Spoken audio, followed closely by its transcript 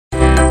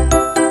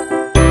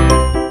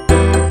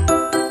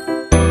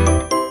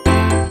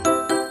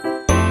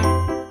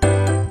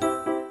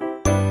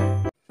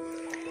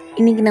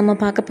இன்றைக்கி நம்ம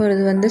பார்க்க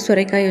போகிறது வந்து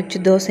சுரைக்காய் வச்சு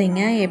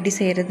தோசைங்க. எப்படி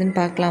செய்கிறதுன்னு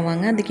பார்க்கலாம்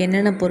வாங்க. அதுக்கு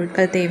என்னென்ன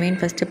பொருட்கள் தேவைன்னு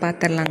ஃபஸ்ட்டு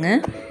பார்த்துடலாங்க.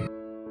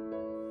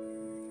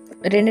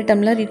 2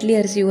 டம்ளர் இட்லி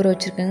அரிசி ஊற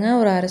வச்சுருக்கேங்க.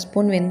 ஒரு அரை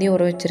ஸ்பூன் வெந்தயம்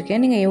ஊற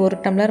வச்சுருக்கேன். நீங்கள் 1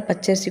 டம்ளர்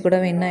பச்சரிசி கூட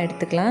வேணால்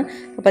எடுத்துக்கலாம்.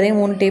 இப்போ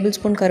பார்த்தீங்கன்னா 3 டேபிள்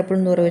ஸ்பூன்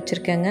கருப்புளுந்து ஊற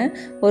வச்சுருக்கேங்க.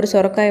 ஒரு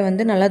சுரைக்காய்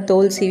வந்து நல்லா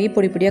தோல் சீவி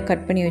பொடி பொடியாக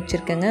கட் பண்ணி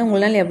வச்சுருக்கேங்க.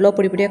 உங்களால் எவ்வளோ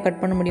பொடி பொடியாக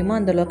கட் பண்ண முடியுமோ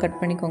அந்தளவு கட்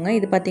பண்ணிக்கோங்க.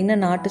 இது பார்த்திங்கன்னா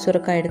நாட்டு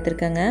சுரைக்காய்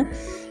எடுத்திருக்கேங்க.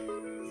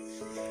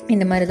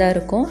 இந்த மாதிரி தான்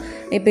இருக்கும்.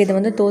 இப்போ இதை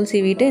வந்து தோல்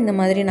சீவிட்டு இந்த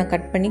மாதிரி நான்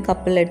கட் பண்ணி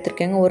கப்பில்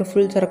எடுத்திருக்கேங்க. ஒரு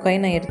ஃபுல் சுரைக்காய்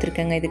நான்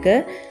எடுத்திருக்கேங்க. இதுக்கு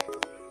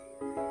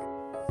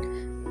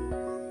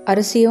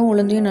அரிசியும்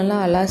உளுந்தையும் நல்லா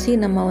அலாசி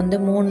நம்ம வந்து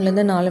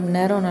 3லேருந்து 4 மணி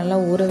நேரம் நல்லா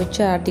ஊற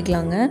வச்சு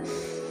ஆட்டிக்கலாங்க.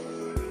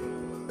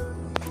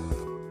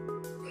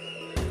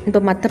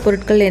 இப்போ மற்ற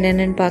பொருட்கள்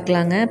என்னென்னு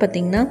பார்க்கலாங்க.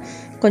 பார்த்திங்கன்னா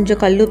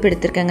கொஞ்சம் கல்லுப்பு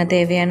எடுத்திருக்கேங்க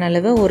தேவையான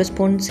அளவு, 1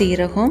 ஸ்பூன்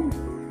சீரகம்,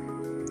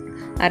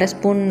 அரை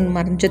ஸ்பூன்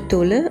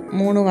மஞ்சத்தூள்,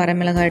 3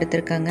 வரமிளகாய்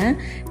எடுத்துருக்காங்க.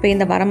 இப்போ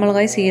இந்த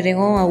வரமிளகாய்,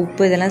 சீரகம்,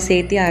 உப்பு இதெல்லாம்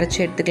சேர்த்து அரைச்சி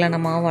எடுத்துக்கலாம்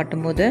நம்ம மாவு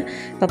ஆட்டும்போது.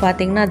 இப்போ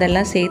பார்த்திங்கன்னா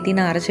அதெல்லாம் சேர்த்து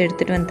நான் அரைச்சி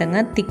எடுத்துகிட்டு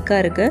வந்துட்டேங்க. திக்காக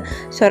இருக்குது.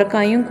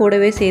 சுரைக்காயும்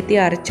கூடவே சேர்த்து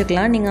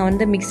அரைச்சிக்கலாம். நீங்கள்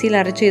வந்து மிக்சியில்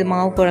அரைச்சி இது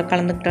மாவு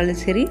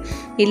கலந்துக்கிட்டாலும் சரி,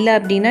 இல்லை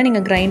அப்படின்னா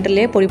நீங்கள்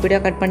கிரைண்டர்லேயே பொடி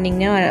பொடியாக கட்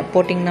பண்ணிங்கன்னா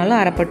போட்டிங்கனாலும்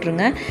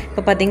அரைப்பட்டுருங்க.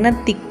 இப்போ பார்த்திங்கன்னா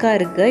திக்காக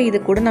இருக்குது. இது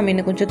கூட நம்ம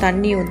இன்னும் கொஞ்சம்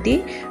தண்ணி ஊற்றி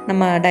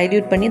நம்ம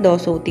டைல்யூட் பண்ணி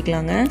தோசை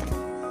ஊற்றிக்கலாங்க.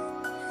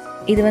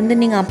 இது வந்து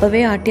நீங்கள் அப்போவே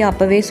ஆட்டி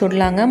அப்போவே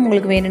சுடலாங்க.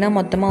 உங்களுக்கு வேணும்னா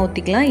மொத்தமாக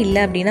ஊற்றிக்கலாம், இல்லை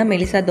அப்படின்னா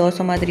மெலிசா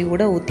தோசை மாதிரி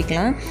கூட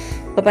ஊற்றிக்கலாம்.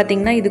 இப்போ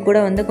பார்த்திங்கன்னா இது கூட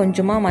வந்து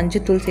கொஞ்சமாக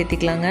மஞ்சத்தூள்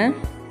சேர்த்திக்கலாங்க.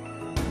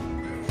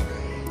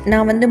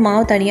 நான் வந்து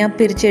மாவு தனியாக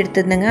பிரித்து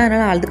எடுத்துருந்தேங்க.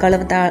 அதனால்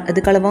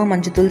அதுக்களவாக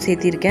மஞ்சத்தூள்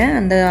சேர்த்திருக்கேன்.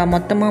 அந்த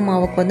மொத்தமாக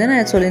மாவுக்கு வந்து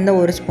நான் சொல்லியிருந்த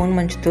 1 ஸ்பூன்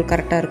மஞ்சத்தூள்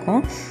கரெக்டாக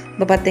இருக்கும்.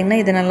 இப்போ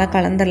பார்த்திங்கன்னா இதை நல்லா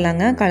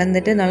கலந்துடலாங்க.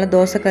 கலந்துட்டு நல்லா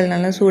தோசைக்கல்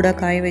நல்லா சூடாக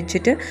காய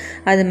வச்சுட்டு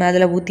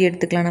அதில் ஊற்றி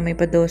எடுத்துக்கலாம் நம்ம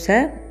இப்போ தோசை.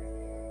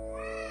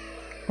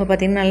 இப்போ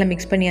பார்த்திங்கன்னா நல்லா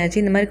மிக்ஸ் பண்ணியாச்சு.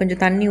 இந்த மாதிரி கொஞ்சம்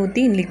தண்ணி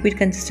ஊற்றி லிக்விட்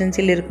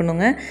கன்சிஸ்டன்சியில்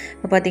இருக்கணுங்க.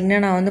 இப்போ பார்த்திங்கன்னா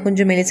நான் வந்து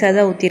கொஞ்சம் மெலிசாக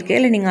தான் ஊற்றிருக்கேன்.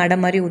 இல்லை நீங்கள் அடை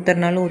மாதிரி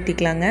ஊற்றுறனாலும்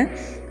ஊற்றிக்கலாங்க.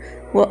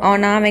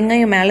 நான்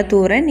வெங்காயம் மேலே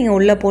தூவுறேன், நீங்கள்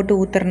உள்ளே போட்டு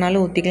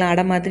ஊற்றுறனாலும் ஊற்றிக்கலாம்.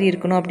 அடை மாதிரி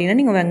இருக்கணும் அப்படின்னா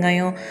நீங்கள்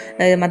வெங்காயம்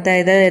மற்ற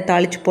இதை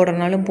தாளித்து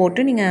போடுறனாலும்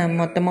போட்டு நீங்கள்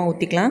மொத்தமாக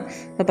ஊற்றிக்கலாம்.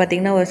 இப்போ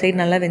பார்த்திங்கன்னா ஒரு சைடு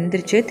நல்லா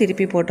வெந்துருச்சு,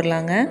 திருப்பி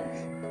போட்டுடலாங்க.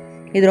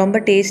 இது ரொம்ப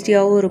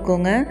டேஸ்டியாகவும்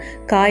இருக்குங்க.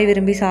 காய்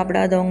விரும்பி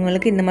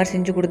சாப்பிடாதவங்களுக்கு இந்த மாதிரி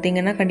செஞ்சு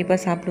கொடுத்தீங்கன்னா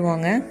கண்டிப்பாக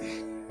சாப்பிடுவாங்க.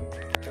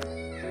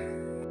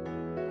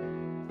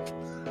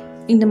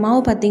 இந்த மாவு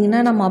பார்த்திங்கன்னா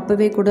நம்ம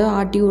அப்போவே கூட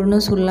ஆட்டி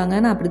விடணும் சொல்லலாங்க.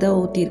 நான் அப்படி தான்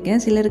ஊற்றிருக்கேன்.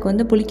 சிலருக்கு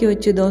வந்து புளிக்க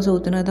வச்சு தோசை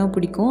ஊற்றினா தான்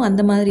பிடிக்கும்.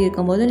 அந்த மாதிரி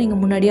இருக்கும்போது நீங்கள்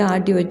முன்னாடியே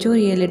ஆட்டி வச்சு ஒரு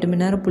 7-8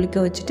 மணி நேரம்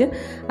புளிக்க வச்சுட்டு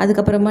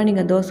அதுக்கப்புறமா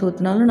நீங்கள் தோசை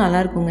ஊற்றினாலும்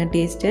நல்லாயிருக்குங்க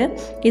டேஸ்ட்டு.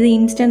 இது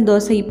இன்ஸ்டன்ட்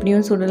தோசை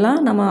இப்படியும் சுடலாம்.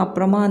 நம்ம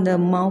அப்புறமா அந்த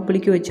மாவு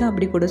புளிக்க வச்சு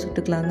அப்படி கூட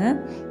சுட்டுக்கலாங்க.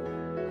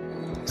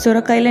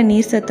 சுரைக்காயில்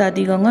நீர் சத்து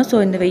அதிகங்க. ஸோ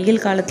இந்த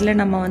வெயில் காலத்தில்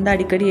நம்ம வந்து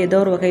அடிக்கடி ஏதோ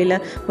ஒரு வகையில்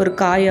ஒரு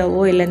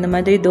காயாவோ இல்லை இந்த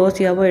மாதிரி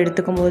தோசையாவோ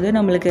எடுத்துக்கும் போது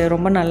நம்மளுக்கு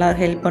ரொம்ப நல்லா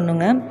ஹெல்ப்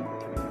பண்ணுங்க.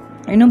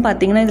 இன்னும்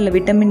பார்த்திங்கன்னா இதில்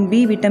விட்டமின் பி,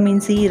 விட்டமின்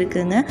சி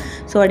இருக்குதுங்க.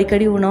 ஸோ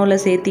அடிக்கடி உணவில்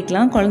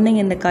சேர்த்திக்கலாம்.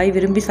 குழந்தைங்க இந்த காய்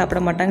விரும்பி சாப்பிட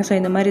மாட்டாங்க. ஸோ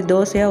இந்த மாதிரி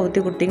தோசையாக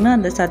ஊற்றி கொடுத்திங்கன்னா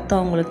அந்த சத்து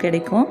அவங்களுக்கு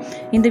கிடைக்கும்.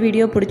 இந்த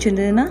வீடியோ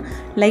பிடிச்சிருந்ததுன்னா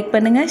லைக்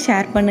பண்ணுங்கள்,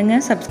 ஷேர்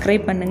பண்ணுங்கள்,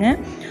 சப்ஸ்கிரைப் பண்ணுங்கள்.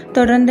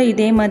 தொடர்ந்து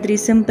இதே மாதிரி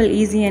simple,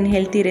 easy and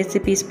healthy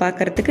recipes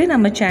பார்க்குறதுக்கு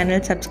நம்ம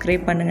சேனல்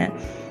சப்ஸ்கிரைப் பண்ணுங்கள்.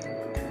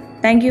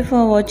 Thank you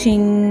for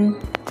watching.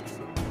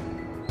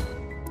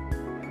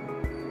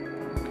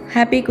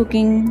 Happy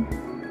cooking.